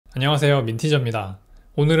안녕하세요, 민티저입니다.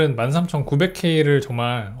 오늘은 13900K를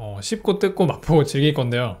정말 쉽고 뜯고 맛보고 즐길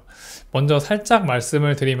건데요. 먼저 살짝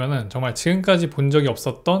말씀을 드리면은 정말 지금까지 본 적이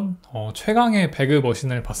없었던 최강의 배그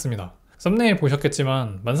머신을 봤습니다. 썸네일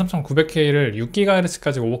보셨겠지만 13900K를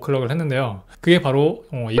 6GHz까지 오버클럭을 했는데요. 그게 바로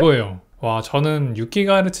이거예요. 와, 저는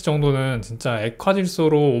 6GHz 정도는 진짜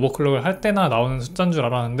액화질소로 오버클럭을 할 때나 나오는 숫자인 줄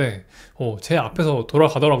알았는데 제 앞에서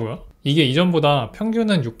돌아가더라고요. 이게 이전보다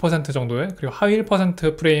평균은 6% 정도에, 그리고 하위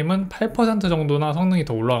 1% 프레임은 8% 정도나 성능이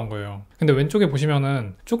더 올라간 거예요. 근데 왼쪽에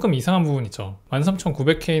보시면은 조금 이상한 부분 있죠.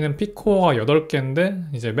 13900K는 P코어가 8개인데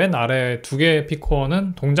이제 맨 아래 2개의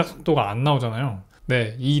P코어는 동작 속도가 안 나오잖아요.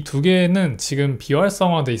 네, 이 2개는 지금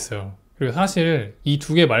비활성화돼 있어요. 그리고 사실 이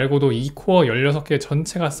 2개 말고도 E코어 16개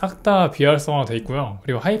전체가 싹 다 비활성화돼 있고요.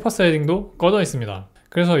 그리고 하이퍼 스레딩도 꺼져 있습니다.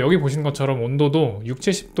 그래서 여기 보시는 것처럼 온도도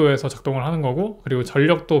 60~70도에서 작동을 하는 거고, 그리고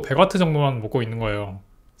전력도 100W 정도만 먹고 있는 거예요.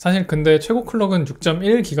 사실 근데 최고 클럭은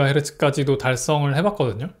 6.1GHz까지도 달성을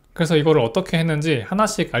해봤거든요. 그래서 이거를 어떻게 했는지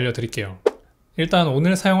하나씩 알려드릴게요. 일단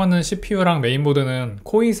오늘 사용하는 CPU랑 메인보드는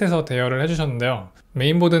코잇에서 대여를 해주셨는데요.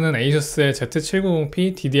 메인보드는 ASUS의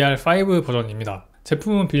Z790P DDR5 버전입니다.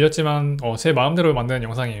 제품은 빌렸지만 제 마음대로 만드는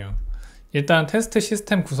영상이에요. 일단 테스트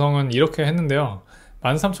시스템 구성은 이렇게 했는데요.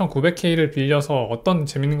 13900K를 빌려서 어떤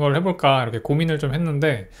재밌는 걸 해볼까 이렇게 고민을 좀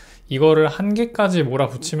했는데, 이거를 한 개까지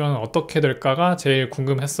몰아붙이면 어떻게 될까가 제일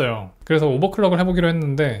궁금했어요. 그래서 오버클럭을 해보기로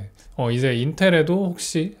했는데 이제 인텔에도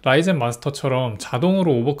혹시 라이젠 마스터처럼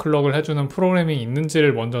자동으로 오버클럭을 해주는 프로그램이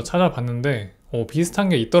있는지를 먼저 찾아봤는데 비슷한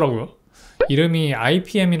게 있더라고요. 이름이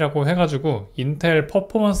IPM이라고 해가지고 인텔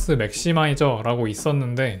퍼포먼스 맥시마이저라고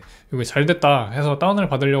있었는데 이거 잘됐다 해서 다운을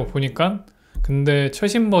받으려고 보니까, 근데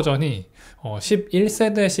최신 버전이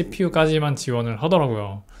 11세대 CPU까지만 지원을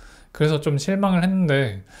하더라고요. 그래서 좀 실망을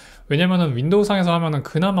했는데, 왜냐면은 윈도우상에서 하면은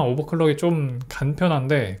그나마 오버클럭이 좀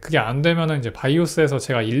간편한데, 그게 안 되면은 이제 바이오스에서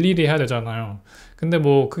제가 일일이 해야 되잖아요. 근데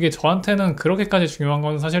뭐 그게 저한테는 그렇게까지 중요한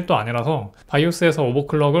건 사실 또 아니라서 바이오스에서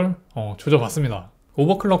오버클럭을 조져봤습니다.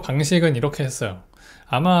 오버클럭 방식은 이렇게 했어요.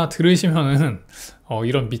 아마 들으시면은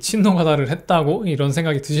이런 미친노가다를 했다고 이런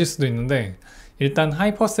생각이 드실 수도 있는데, 일단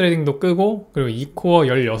하이퍼 스레딩도 끄고, 그리고 E코어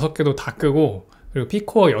 16개도 다 끄고, 그리고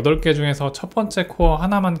P코어 8개 중에서 첫 번째 코어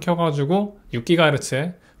하나만 켜가지고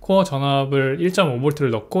 6GHz에 코어 전압을 1.5V를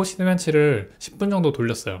넣고 시드벤치를 10분 정도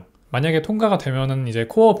돌렸어요. 만약에 통과가 되면은 이제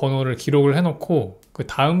코어 번호를 기록을 해놓고 그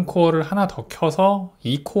다음 코어를 하나 더 켜서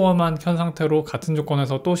E코어만 켠 상태로 같은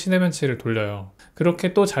조건에서 또 시드벤치를 돌려요.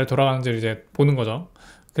 그렇게 또 잘 돌아가는지를 이제 보는 거죠.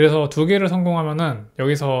 그래서 2개를 성공하면은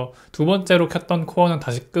여기서 두 번째로 켰던 코어는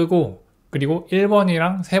다시 끄고, 그리고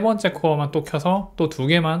 1번이랑 세 번째 코어만 또 켜서 또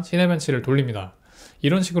 2개만 시네벤치를 돌립니다.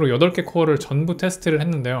 이런 식으로 8개 코어를 전부 테스트를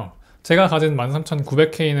했는데요. 제가 가진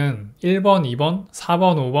 13900K는 1번, 2번,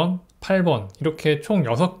 4번, 5번, 8번 이렇게 총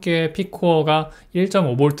 6개의 P코어가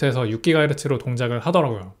 1.5V에서 6GHz로 동작을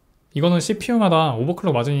하더라고요. 이거는 CPU마다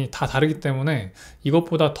오버클럭 마진이 다 다르기 때문에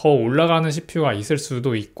이것보다 더 올라가는 CPU가 있을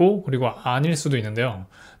수도 있고, 그리고 아닐 수도 있는데요.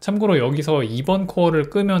 참고로 여기서 2번 코어를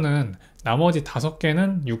끄면은 나머지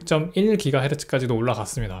 5개는 6.1GHz까지도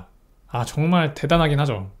올라갔습니다. 아, 정말 대단하긴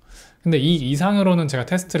하죠. 근데 이 이상으로는 제가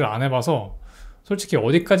테스트를 안 해봐서 솔직히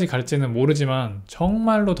어디까지 갈지는 모르지만,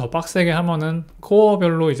 정말로 더 빡세게 하면은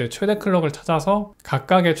코어별로 이제 최대 클럭을 찾아서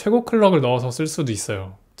각각의 최고 클럭을 넣어서 쓸 수도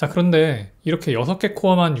있어요. 자, 그런데 이렇게 6개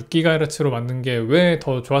코어만 6GHz로 만든 게 왜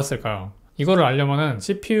더 좋았을까요? 이거를 알려면은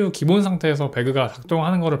CPU 기본 상태에서 배그가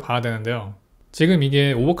작동하는 거를 봐야 되는데요. 지금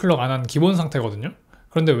이게 오버클럭 안 한 기본 상태거든요.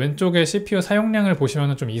 그런데 왼쪽에 CPU 사용량을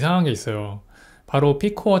보시면 좀 이상한 게 있어요. 바로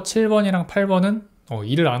P코어 7번이랑 8번은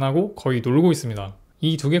일을 안 하고 거의 놀고 있습니다.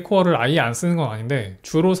 이 2개 코어를 아예 안 쓰는 건 아닌데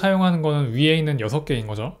주로 사용하는 거는 위에 있는 6개인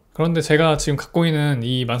거죠. 그런데 제가 지금 갖고 있는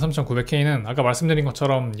이 13900K는 아까 말씀드린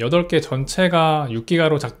것처럼 8개 전체가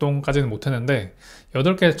 6기가로 작동까지는 못했는데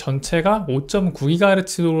 8개 전체가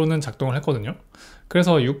 5.9GHz로는 작동을 했거든요.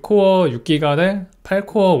 그래서 6코어 6기가 대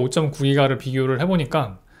 8코어 5.9기가를 비교를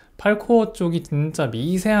해보니까 8코어 쪽이 진짜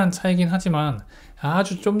미세한 차이긴 하지만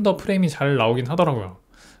아주 좀 더 프레임이 잘 나오긴 하더라고요.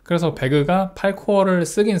 그래서 배그가 8코어를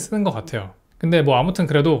쓰긴 쓰는 것 같아요. 근데 뭐 아무튼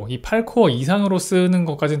그래도 이 8코어 이상으로 쓰는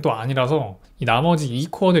것까지는 또 아니라서 이 나머지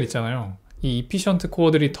 2코어들 있잖아요. 이 이피션트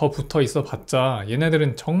코어들이 더 붙어 있어 봤자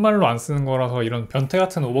얘네들은 정말로 안 쓰는 거라서, 이런 변태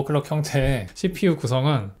같은 오버클럭 형태의 CPU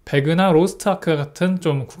구성은 배그나 로스트아크 같은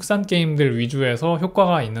좀 국산 게임들 위주에서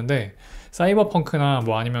효과가 있는데, 사이버펑크나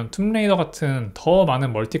뭐 아니면 툼레이더 같은 더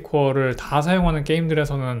많은 멀티코어를 다 사용하는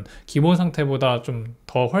게임들에서는 기본 상태보다 좀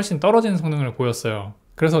더 훨씬 떨어지는 성능을 보였어요.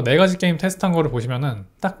 그래서 4가지 게임 테스트한 거를 보시면은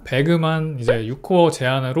딱 배그만 이제 6코어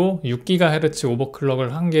제한으로 6GHz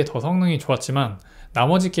오버클럭을 한 게 더 성능이 좋았지만,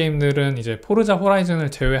 나머지 게임들은 이제 포르자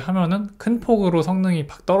호라이즌을 제외하면은 큰 폭으로 성능이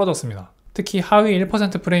팍 떨어졌습니다. 특히 하위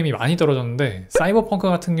 1% 프레임이 많이 떨어졌는데 사이버펑크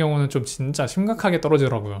같은 경우는 좀 진짜 심각하게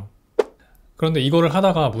떨어지더라고요. 그런데 이거를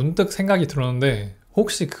하다가 문득 생각이 들었는데,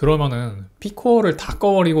 혹시 그러면은 P코어를 다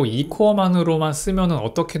꺼버리고 E코어만으로만 쓰면은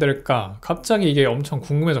어떻게 될까 갑자기 이게 엄청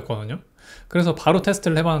궁금해졌거든요. 그래서 바로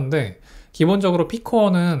테스트를 해봤는데, 기본적으로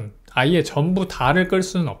P코어는 아예 전부 다를 끌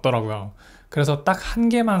수는 없더라고요. 그래서 딱 한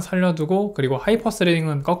개만 살려두고, 그리고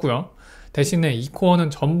하이퍼스레딩은 껐고요. 대신에 E코어는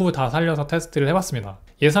전부 다 살려서 테스트를 해봤습니다.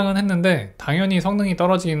 예상은 했는데 당연히 성능이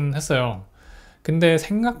떨어지긴 했어요. 근데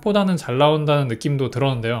생각보다는 잘 나온다는 느낌도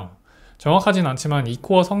들었는데요. 정확하진 않지만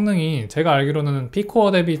E코어 성능이 제가 알기로는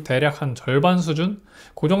P코어 대비 대략 한 절반 수준?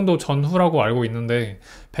 그 정도 전후라고 알고 있는데,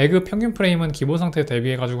 배그 평균 프레임은 기본 상태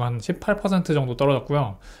대비해가지고 한 18% 정도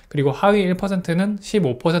떨어졌고요. 그리고 하위 1%는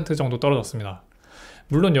 15% 정도 떨어졌습니다.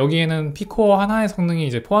 물론 여기에는 P코어 하나의 성능이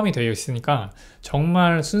이제 포함이 되어 있으니까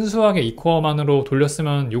정말 순수하게 E코어만으로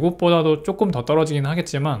돌렸으면 이것보다도 조금 더 떨어지긴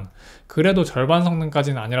하겠지만, 그래도 절반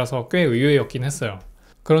성능까지는 아니라서 꽤 의외였긴 했어요.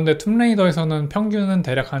 그런데 툼레이더에서는 평균은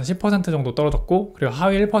대략 한 10% 정도 떨어졌고, 그리고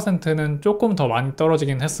하위 1%는 조금 더 많이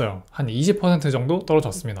떨어지긴 했어요. 한 20% 정도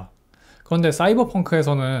떨어졌습니다. 그런데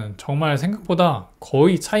사이버펑크에서는 정말 생각보다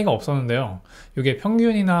거의 차이가 없었는데요. 이게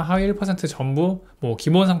평균이나 하위 1% 전부 뭐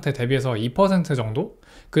기본 상태 대비해서 2% 정도?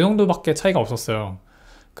 그 정도밖에 차이가 없었어요.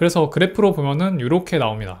 그래서 그래프로 보면은 이렇게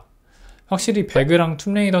나옵니다. 확실히 배그랑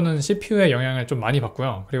툼레이더는 CPU의 영향을 좀 많이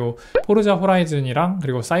받고요. 그리고 포르자 호라이즌이랑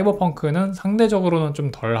그리고 사이버펑크는 상대적으로는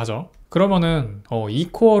좀 덜 하죠. 그러면은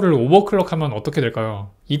E코어를 오버클럭 하면 어떻게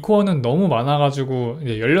될까요? E코어는 너무 많아가지고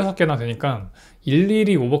이제 16개나 되니까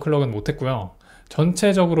일일이 오버클럭은 못했고요.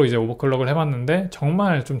 전체적으로 이제 오버클럭을 해봤는데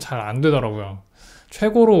정말 좀 잘 안 되더라고요.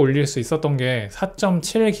 최고로 올릴 수 있었던 게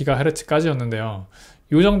 4.7GHz까지였는데요.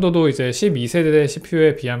 이 정도도 이제 12세대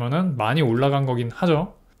CPU에 비하면은 많이 올라간 거긴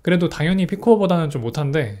하죠. 그래도 당연히 P코어보다는 좀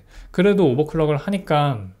못한데, 그래도 오버클럭을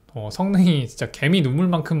하니까 성능이 진짜 개미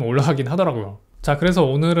눈물만큼 올라가긴 하더라고요. 자, 그래서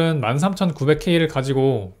오늘은 13900K를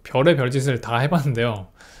가지고 별의 별짓을 다 해봤는데요.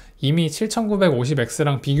 이미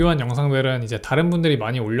 7950X랑 비교한 영상들은 이제 다른 분들이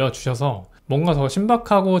많이 올려주셔서 뭔가 더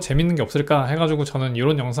신박하고 재밌는 게 없을까 해가지고 저는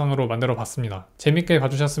이런 영상으로 만들어 봤습니다. 재밌게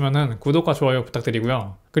봐주셨으면 구독과 좋아요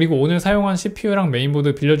부탁드리고요. 그리고 오늘 사용한 CPU랑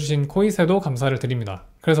메인보드 빌려주신 코잇에도 감사를 드립니다.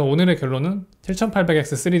 그래서 오늘의 결론은 7800X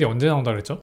 3D 언제 나온다 그랬죠?